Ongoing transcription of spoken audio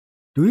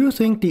Do you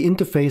think the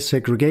interface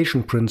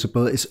segregation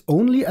principle is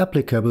only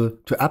applicable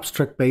to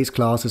abstract base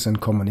classes and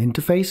common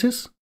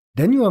interfaces?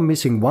 Then you are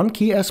missing one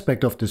key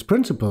aspect of this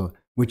principle,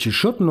 which you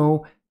should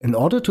know in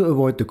order to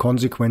avoid the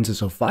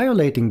consequences of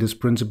violating this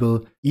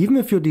principle, even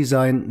if your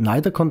design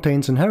neither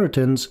contains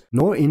inheritance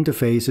nor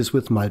interfaces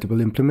with multiple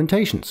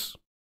implementations.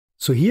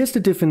 So here's the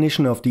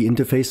definition of the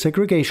interface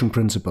segregation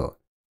principle.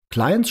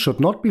 Clients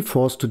should not be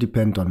forced to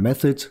depend on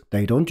methods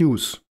they don't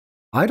use.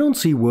 I don't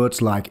see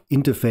words like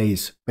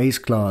interface, base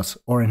class,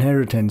 or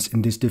inheritance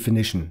in this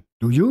definition.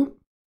 Do you?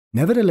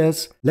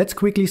 Nevertheless, let's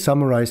quickly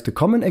summarize the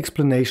common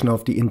explanation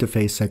of the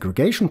interface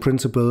segregation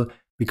principle,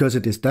 because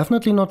it is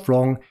definitely not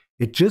wrong,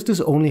 it just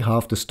is only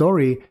half the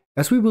story,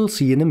 as we will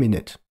see in a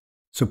minute.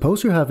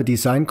 Suppose you have a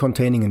design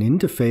containing an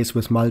interface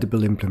with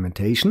multiple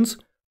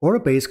implementations, or a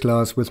base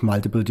class with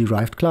multiple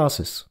derived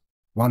classes.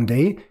 One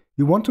day,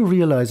 you want to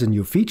realize a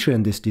new feature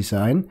in this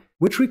design,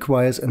 which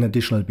requires an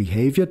additional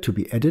behavior to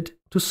be added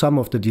to some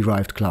of the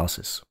derived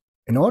classes.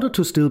 In order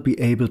to still be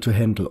able to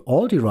handle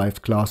all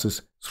derived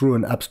classes through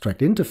an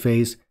abstract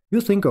interface,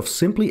 you think of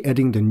simply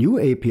adding the new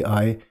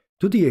API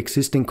to the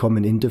existing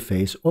common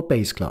interface or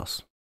base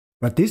class.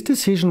 But this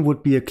decision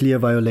would be a clear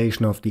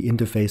violation of the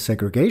interface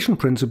segregation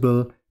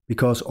principle,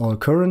 because all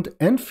current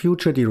and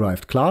future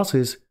derived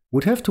classes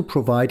would have to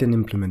provide an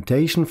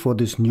implementation for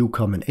this new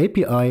common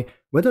API,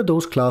 whether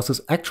those classes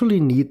actually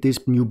need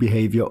this new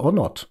behavior or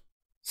not.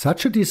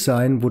 Such a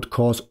design would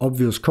cause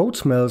obvious code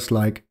smells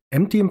like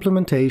empty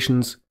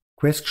implementations,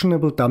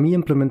 questionable dummy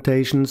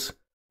implementations,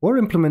 or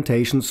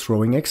implementations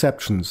throwing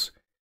exceptions,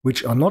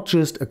 which are not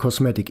just a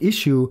cosmetic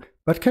issue,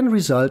 but can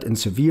result in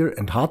severe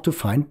and hard to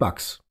find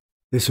bugs.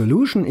 The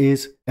solution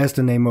is, as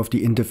the name of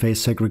the interface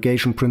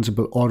segregation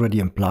principle already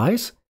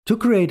implies, to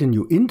create a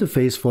new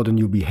interface for the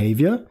new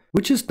behavior,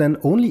 which is then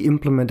only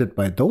implemented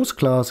by those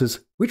classes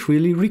which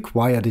really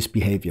require this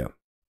behavior.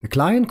 The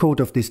client code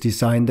of this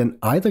design then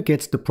either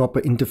gets the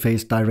proper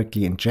interface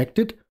directly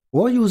injected,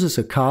 or uses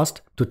a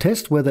cast to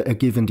test whether a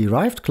given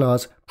derived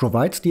class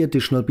provides the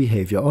additional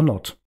behavior or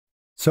not.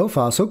 So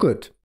far so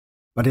good.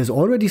 But as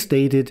already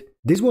stated,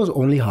 this was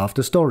only half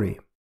the story.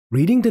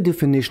 Reading the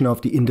definition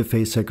of the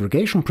interface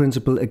segregation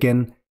principle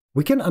again,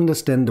 we can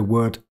understand the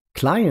word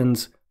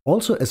clients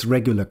also as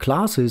regular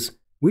classes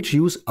which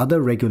use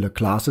other regular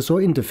classes or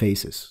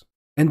interfaces.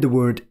 And the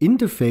word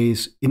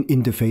interface in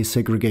interface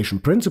segregation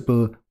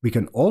principle we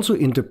can also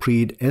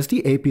interpret as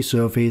the AP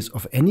surface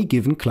of any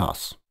given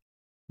class.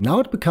 Now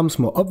it becomes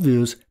more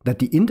obvious that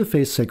the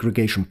interface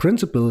segregation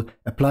principle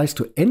applies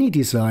to any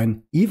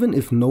design even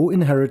if no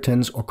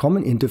inheritance or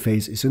common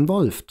interface is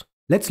involved.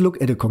 Let's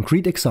look at a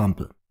concrete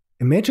example.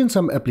 Imagine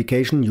some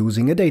application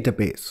using a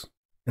database.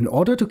 In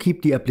order to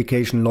keep the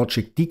application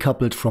logic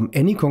decoupled from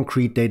any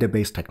concrete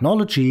database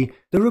technology,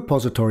 the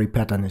repository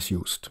pattern is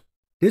used.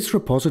 This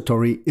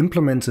repository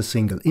implements a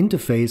single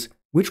interface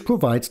which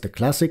provides the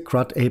classic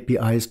CRUD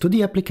APIs to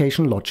the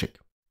application logic.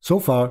 So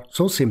far,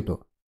 so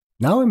simple.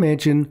 Now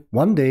imagine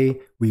one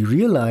day we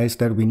realize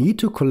that we need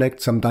to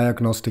collect some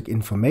diagnostic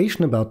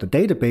information about the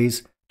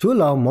database to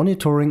allow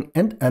monitoring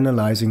and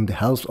analyzing the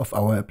health of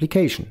our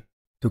application.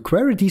 To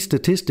query these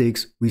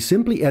statistics, we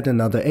simply add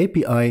another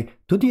API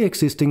to the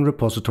existing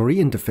repository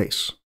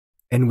interface.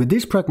 And with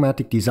this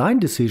pragmatic design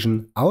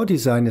decision, our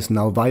design is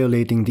now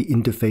violating the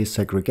interface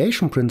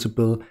segregation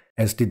principle,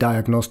 as the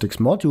diagnostics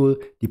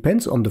module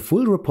depends on the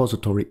full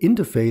repository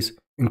interface,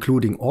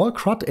 including all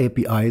CRUD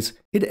APIs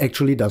it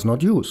actually does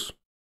not use.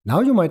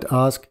 Now you might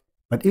ask,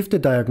 but if the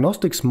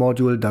diagnostics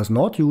module does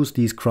not use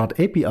these CRUD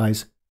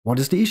APIs, what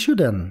is the issue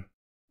then?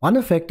 One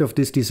effect of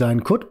this design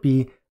could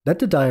be that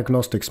the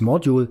diagnostics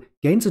module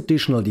gains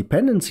additional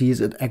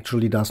dependencies it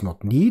actually does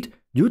not need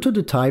due to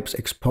the types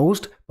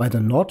exposed by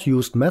the not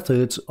used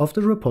methods of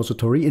the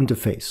repository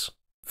interface.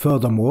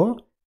 Furthermore,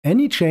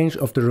 any change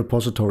of the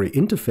repository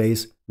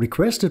interface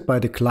requested by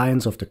the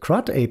clients of the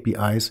CRUD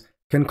APIs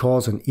can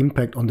cause an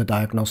impact on the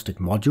diagnostic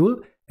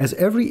module, as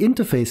every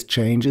interface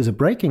change is a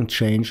breaking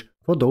change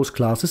for those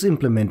classes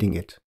implementing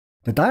it.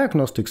 The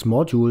diagnostics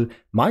module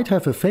might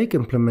have a fake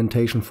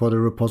implementation for the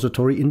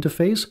repository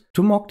interface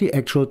to mock the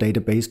actual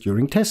database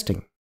during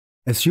testing.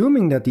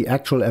 Assuming that the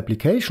actual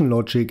application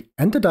logic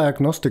and the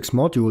diagnostics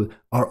module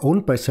are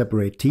owned by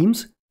separate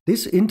teams,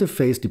 this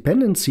interface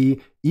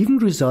dependency even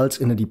results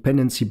in a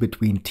dependency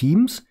between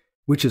teams,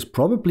 which is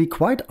probably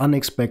quite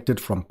unexpected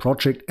from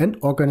project and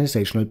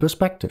organizational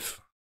perspective.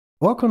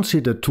 Or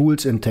consider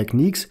tools and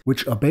techniques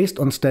which are based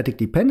on static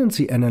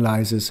dependency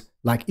analysis,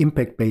 like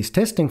impact-based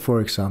testing for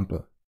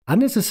example.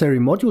 Unnecessary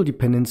module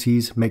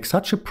dependencies make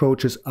such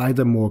approaches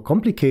either more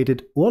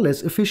complicated or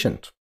less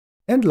efficient.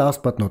 And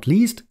last but not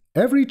least,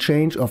 every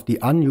change of the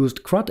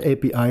unused CRUD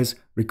APIs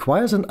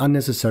requires an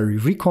unnecessary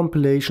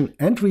recompilation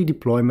and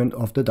redeployment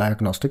of the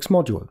diagnostics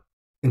module.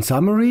 In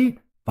summary,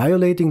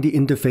 violating the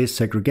interface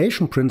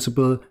segregation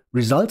principle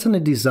results in a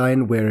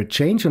design where a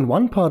change in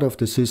one part of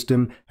the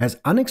system has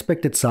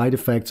unexpected side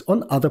effects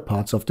on other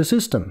parts of the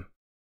system.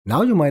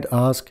 Now you might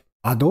ask,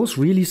 are those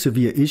really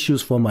severe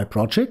issues for my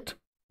project?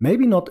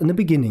 Maybe not in the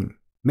beginning,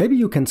 Maybe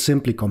you can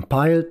simply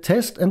compile,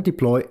 test and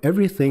deploy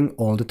everything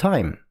all the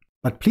time.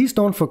 But please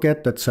don't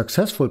forget that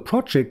successful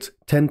projects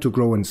tend to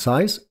grow in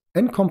size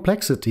and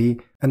complexity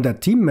and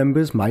that team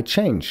members might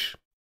change.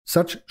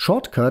 Such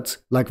shortcuts,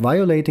 like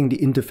violating the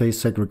interface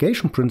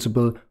segregation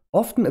principle,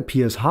 often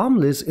appears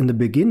harmless in the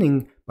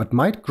beginning but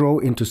might grow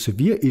into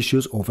severe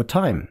issues over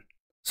time.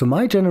 So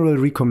my general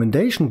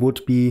recommendation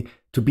would be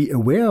to be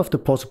aware of the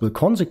possible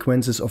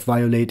consequences of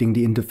violating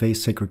the interface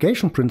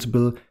segregation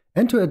principle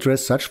and to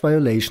address such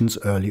violations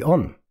early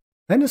on.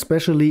 And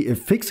especially if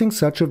fixing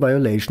such a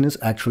violation is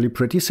actually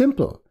pretty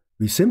simple.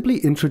 We simply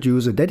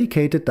introduce a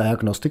dedicated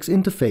diagnostics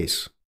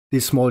interface.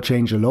 This small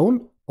change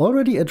alone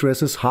already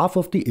addresses half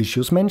of the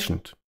issues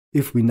mentioned.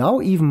 If we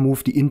now even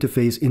move the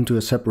interface into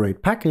a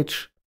separate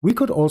package, we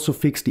could also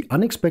fix the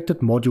unexpected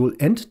module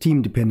and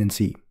team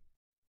dependency.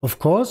 Of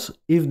course,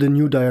 if the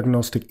new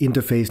diagnostic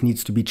interface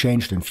needs to be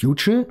changed in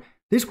future,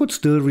 this would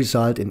still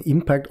result in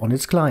impact on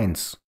its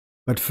clients.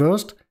 But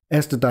first,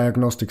 as the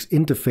diagnostics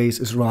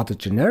interface is rather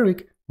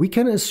generic, we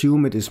can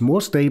assume it is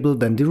more stable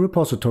than the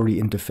repository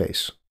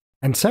interface.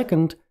 And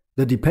second,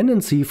 the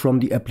dependency from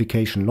the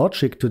application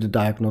logic to the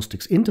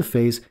diagnostics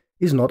interface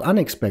is not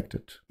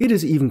unexpected. It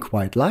is even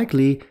quite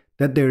likely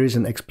that there is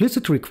an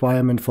explicit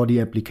requirement for the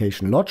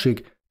application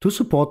logic to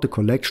support the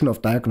collection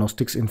of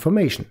diagnostics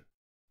information.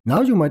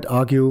 Now you might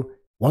argue,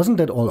 wasn't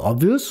that all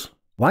obvious?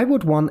 Why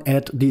would one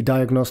add the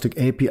diagnostic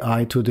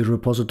API to the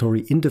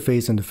repository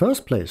interface in the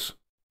first place?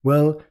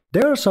 Well,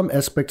 there are some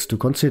aspects to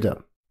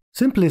consider.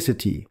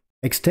 Simplicity.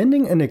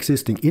 Extending an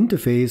existing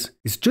interface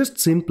is just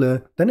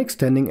simpler than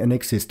extending an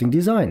existing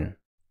design.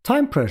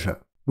 Time pressure.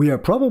 We are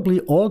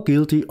probably all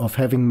guilty of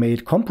having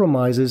made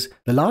compromises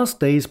the last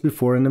days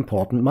before an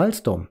important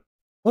milestone,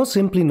 or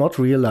simply not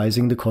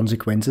realizing the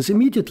consequences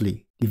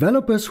immediately.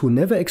 Developers who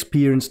never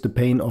experienced the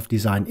pain of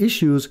design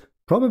issues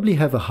probably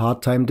have a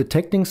hard time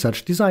detecting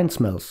such design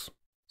smells.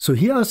 So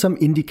here are some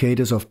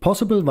indicators of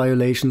possible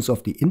violations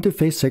of the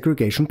interface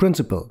segregation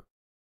principle.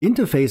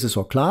 Interfaces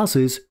or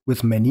classes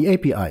with many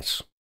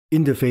APIs.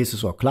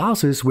 Interfaces or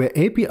classes where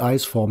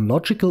APIs form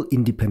logical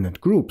independent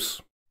groups.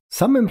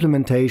 Some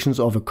implementations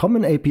of a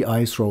common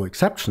API throw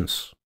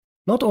exceptions.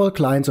 Not all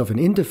clients of an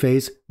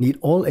interface need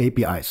all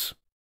APIs.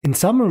 In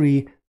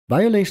summary,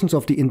 violations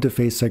of the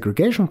interface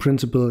segregation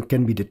principle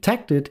can be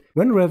detected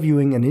when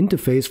reviewing an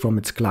interface from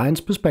its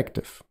client's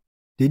perspective.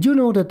 Did you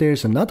know that there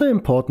is another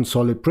important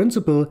solid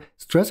principle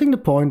stressing the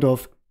point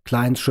of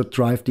clients should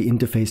drive the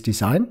interface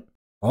design?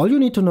 All you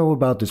need to know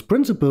about this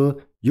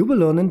principle you will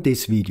learn in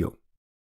this video.